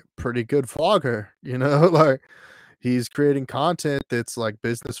 is like a pretty good vlogger, like he's creating content that's like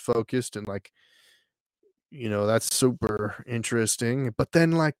business focused and like, that's super interesting. But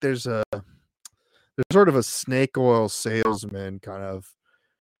then like there's sort of a snake oil salesman kind of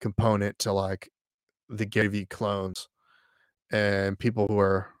component to like the Gary V clones and people who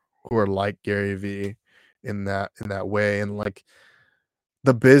are like Gary V in that way. And like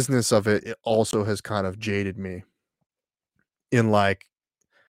the business of it also has kind of jaded me in like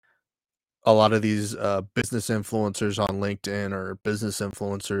a lot of these business influencers on LinkedIn or business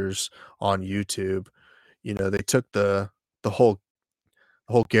influencers on YouTube. They took the whole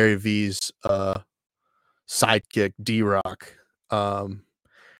Gary V's sidekick D Rock, um,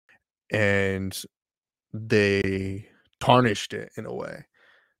 and they tarnished it in a way.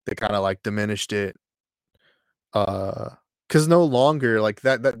 They kind of like diminished it, because no longer like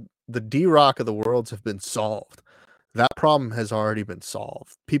that the D Rock of the worlds have been solved. That problem has already been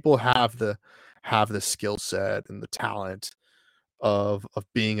solved. People have the skill set and the talent of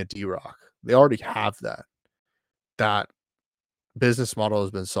being a D Rock. They already have that. that business model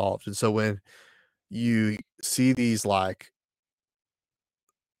has been solved. And so when you see these like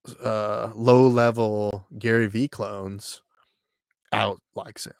low level Gary V clones out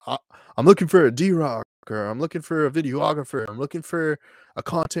like say, I'm looking for a D-Rocker, I'm looking for a videographer, I'm looking for a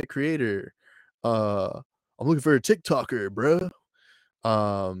content creator, I'm looking for a TikToker, bro.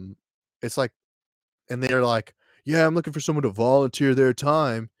 It's like, and they're like, yeah, I'm looking for someone to volunteer their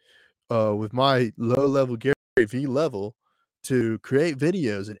time with my low level Gary V level to create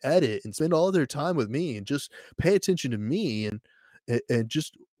videos and edit and spend all their time with me and just pay attention to me and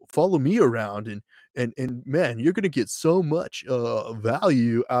just follow me around and man, you're gonna get so much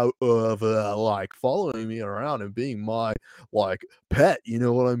value out of like following me around and being my like pet. You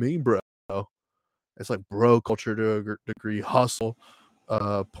know what I mean, bro? It's like bro culture to a degree, hustle,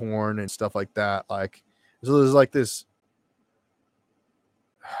 porn and stuff like that. Like, so there's like this,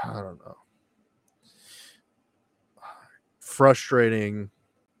 I don't know, frustrating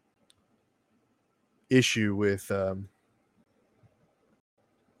issue with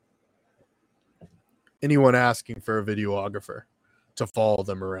anyone asking for a videographer to follow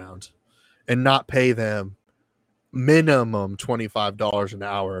them around and not pay them minimum $25 an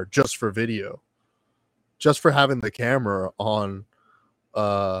hour just for video, just for having the camera on.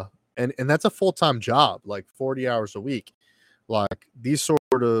 And that's a full-time job, like 40 hours a week. Like these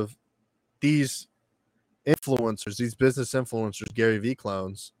influencers, these business influencers, Gary V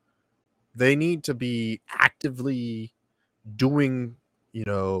clones, they need to be actively doing, you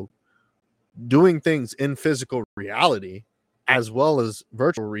know, doing things in physical reality as well as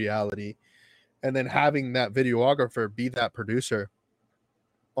virtual reality, and then having that videographer be that producer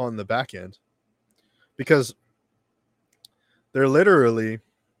on the back end, because they're literally,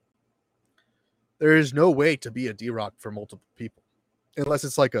 there is no way to be a D-Rock for multiple people unless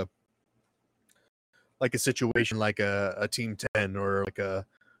it's like a situation like a Team 10 or like a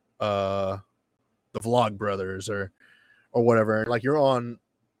the Vlog Brothers or whatever. Like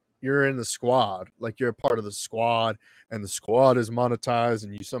you're in the squad, like you're a part of the squad, and the squad is monetized,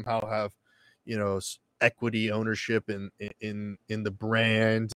 and you somehow have, you know, equity ownership in the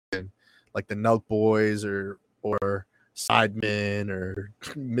brand, and like the Nelk Boys or Sidemen or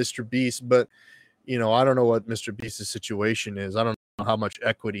Mr. Beast. But you know, I don't know what Mr. Beast's situation is. I don't know how much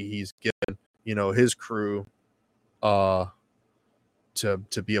equity he's given, you know, his crew to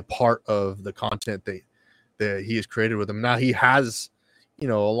be a part of the content that he has created with them. Now he has, you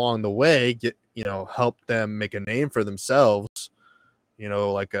know, along the way helped them make a name for themselves, you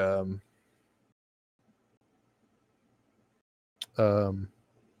know, like the other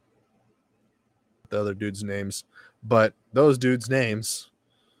dudes' names, but those dudes' names,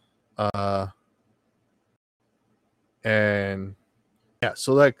 and yeah,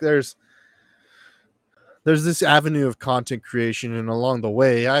 so like there's this avenue of content creation, and along the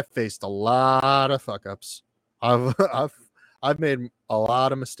way I faced a lot of fuck ups. I've made a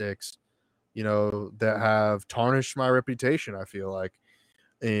lot of mistakes, you know, that have tarnished my reputation, I feel like,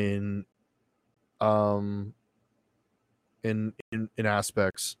 in um in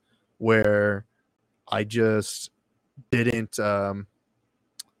aspects where I just didn't I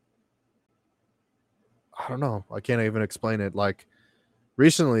don't know, I can't even explain it. Like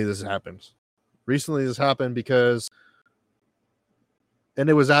recently this happened because, and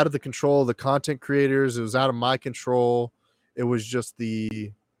it was out of the control of the content creators, it was out of my control. It was just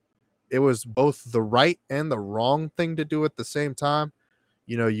it was both the right and the wrong thing to do at the same time.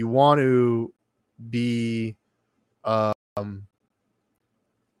 You know, you want to be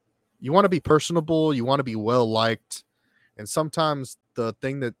you want to be personable, you want to be well liked, and sometimes the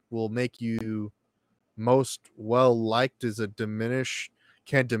thing that will make you most well liked is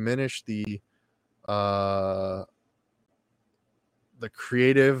can diminish uh the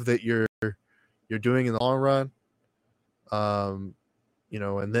creative that you're doing in the long run. You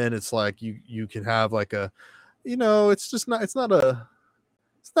know, and then it's like you can have like a, you know, it's not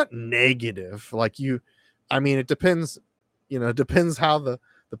negative. Like I mean, it depends, you know, it depends how the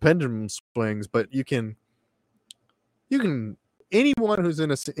pendulum swings, but you can anyone who's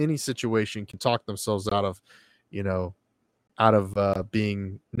in any situation can talk themselves out of, you know,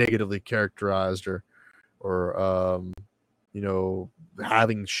 being negatively characterized or you know,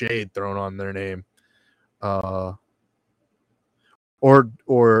 having shade thrown on their name, uh or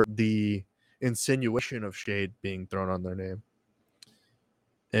the insinuation of shade being thrown on their name.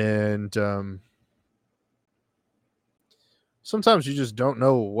 And sometimes you just don't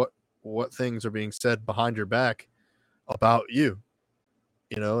know what things are being said behind your back about you,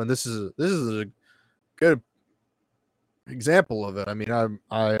 you know. And this is a good example of it. I mean,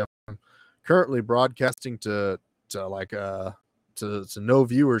 I am currently broadcasting to no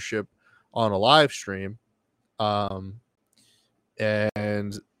viewership on a live stream. And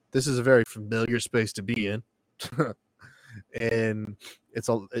this is a very familiar space to be in. And it's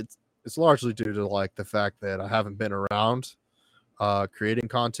largely due to like the fact that I haven't been around creating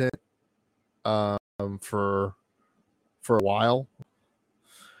content for a while,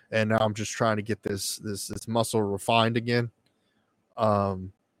 and now I'm just trying to get this muscle refined again,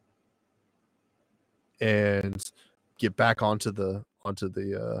 and get back onto the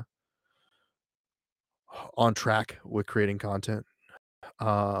on track with creating content.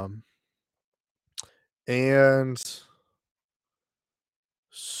 And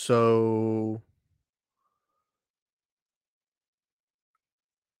so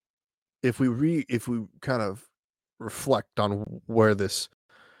if we kind of reflect on where this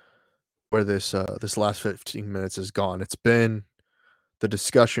last 15 minutes has gone, it's been the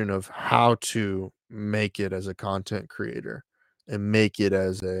discussion of how to make it as a content creator, and make it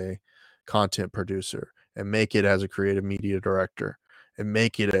as a content producer, and make it as a creative media director, and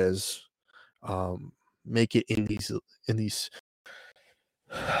make it as make it in these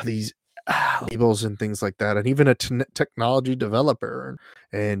labels and things like that, and even a technology developer,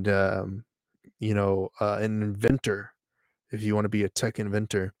 and an inventor, if you want to be a tech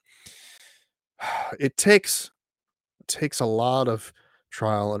inventor. It takes a lot of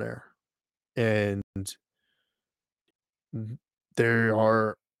trial and error, and there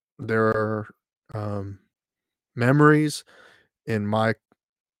are memories in my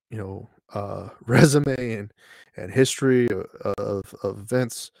resume and history of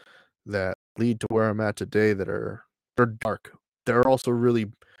events that lead to where I'm at today that they're dark. There are also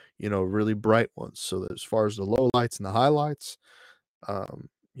really really bright ones. So as far as the lowlights and the highlights,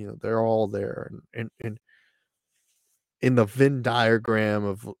 they're all there, and in the Venn diagram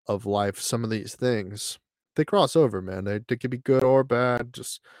of life, some of these things, they cross over, man. They could be good or bad,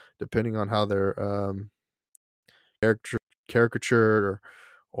 just depending on how they're caricatured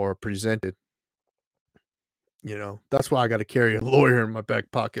or presented. That's why I got to carry a lawyer in my back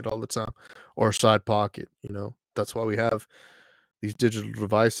pocket all the time, or a side pocket. That's why we have these digital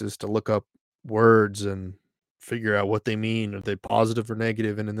devices to look up words and figure out what they mean. Are they positive or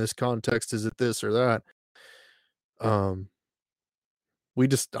negative? And in this context, is it this or that? I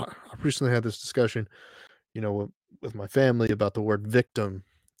recently had this discussion, with my family about the word victim.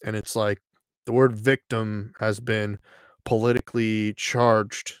 And it's like the word victim has been politically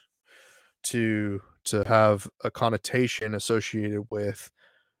charged to have a connotation associated with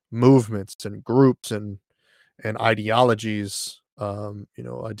movements and groups and ideologies,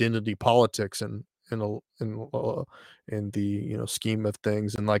 identity politics, and in the scheme of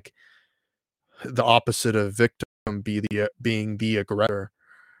things, and like the opposite of victim being the aggressor,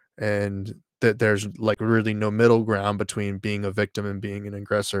 and that there's like really no middle ground between being a victim and being an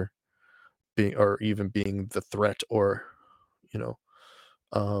aggressor, or even being the threat, or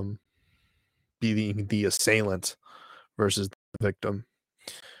um being the assailant versus the victim.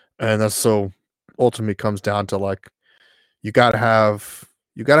 And that's so ultimately comes down to like you gotta have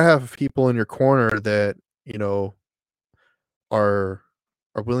people in your corner that are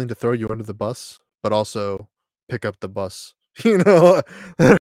willing to throw you under the bus, but also pick up the bus.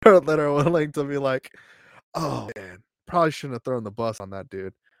 That are willing to be like, oh man, probably shouldn't have thrown the bus on that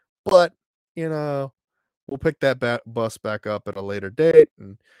dude, but we'll pick that bus back up at a later date,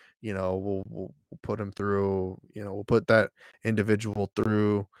 and we'll put him through. We'll put that individual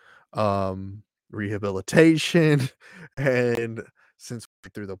through rehabilitation. And since we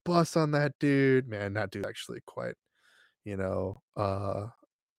threw the bus on that dude, man, that dude actually quite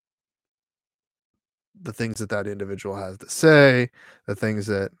the things that individual has to say, the things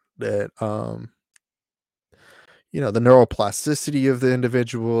that the neuroplasticity of the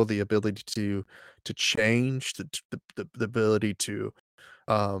individual, the ability to change, the ability to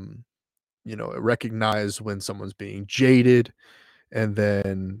recognize when someone's being jaded, and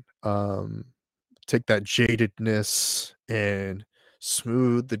then take that jadedness and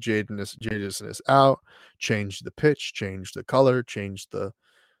smooth the jadedness out, change the pitch, change the color, change the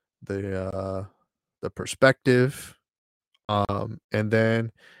perspective, and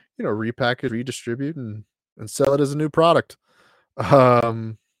then repackage, redistribute, and sell it as a new product.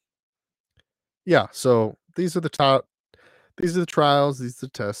 Yeah, so these are the trials, these are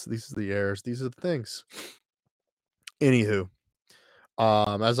the tests, these are the errors, these are the things. Anywho,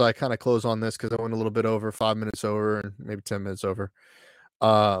 as I kind of close on this, because I went a little bit over 5 minutes over, and maybe 10 minutes over,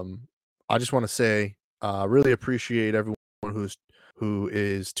 I just want to say really appreciate everyone who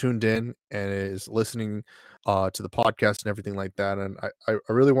is tuned in and is listening to the podcast and everything like that. And I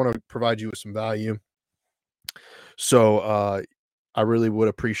really want to provide you with some value. So I really would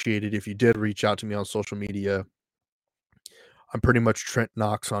appreciate it if you did reach out to me on social media. I'm pretty much Trent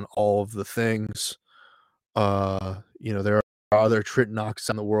Knox on all of the things. There are other Trent Knox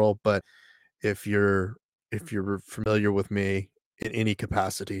in the world, but if you're if you're familiar with me in any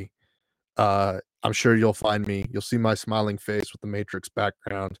capacity, I'm sure you'll find me. You'll see my smiling face with the Matrix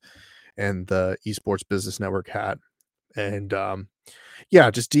background and the Esports Business Network hat. And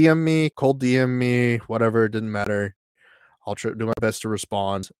yeah, just DM me, cold DM me, whatever, it didn't matter. I'll try do my best to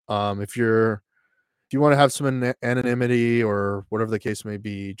respond. If you want to have some anonymity or whatever the case may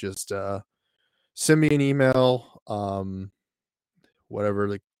be, just send me an email. Whatever,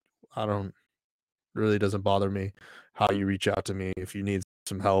 like I don't really doesn't bother me how you reach out to me if you need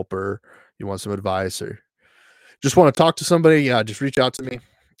some help or you want some advice or just want to talk to somebody. Yeah, just reach out to me.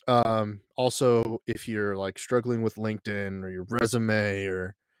 Also, if you're like struggling with LinkedIn or your resume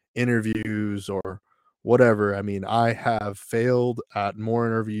or interviews or whatever, I mean, I have failed at more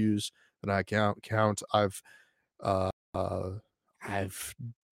interviews than I count. Uh, uh, I've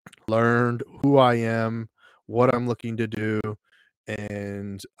learned who I am, what I'm looking to do,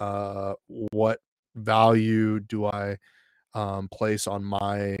 and what value do I place on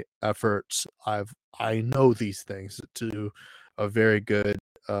my efforts. I know these things to a very good.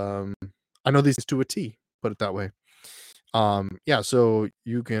 Um, I know these to a T. Put it that way. Yeah, so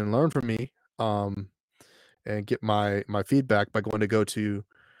you can learn from me and get my feedback by going to go to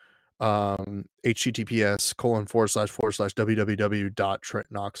https://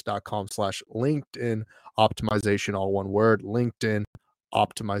 www.trentknox.com/LinkedIn optimization, all one word, LinkedIn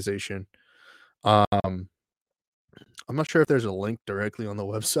optimization. Um, I'm not sure if there's a link directly on the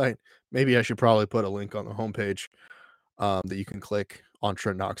website. Maybe I should probably put a link on the homepage that you can click on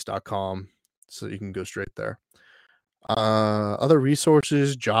trentknox.com so you can go straight there. Other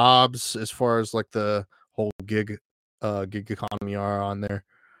resources, jobs, as far as like the whole gig economy are on there.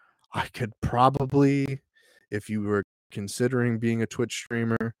 I could probably, if you were considering being a Twitch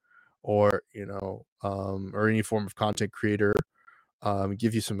streamer or, or any form of content creator,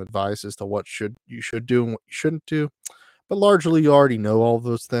 give you some advice as to what you should do and what you shouldn't do. But largely, you already know all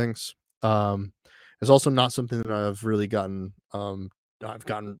those things. Um, it's also not something that I've really gotten. I've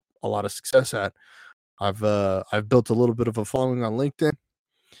gotten a lot of success at. I've built a little bit of a following on LinkedIn,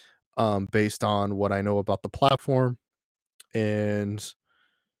 based on what I know about the platform, and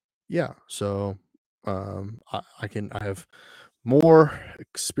yeah, so I have more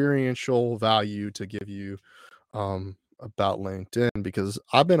experiential value to give you about LinkedIn because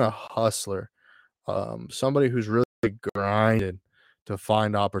I've been a hustler, somebody who's really grinded to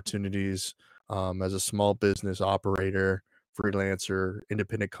find opportunities as a small business operator, freelancer,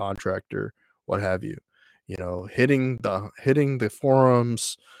 independent contractor, what have you. Hitting the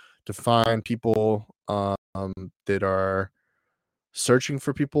forums to find people that are searching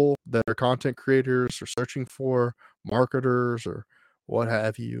for people that are content creators or searching for marketers or what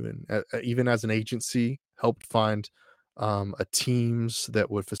have you, and even as an agency helped find a teams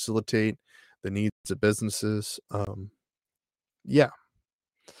that would facilitate the needs of businesses. Yeah,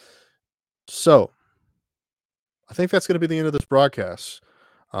 so I think that's going to be the end of this broadcast.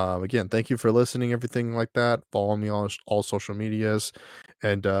 Again, thank you for listening, everything like that. Follow me on all social medias,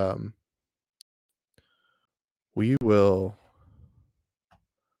 and we will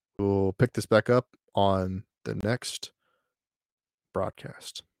pick this back up on the next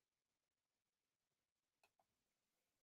broadcast.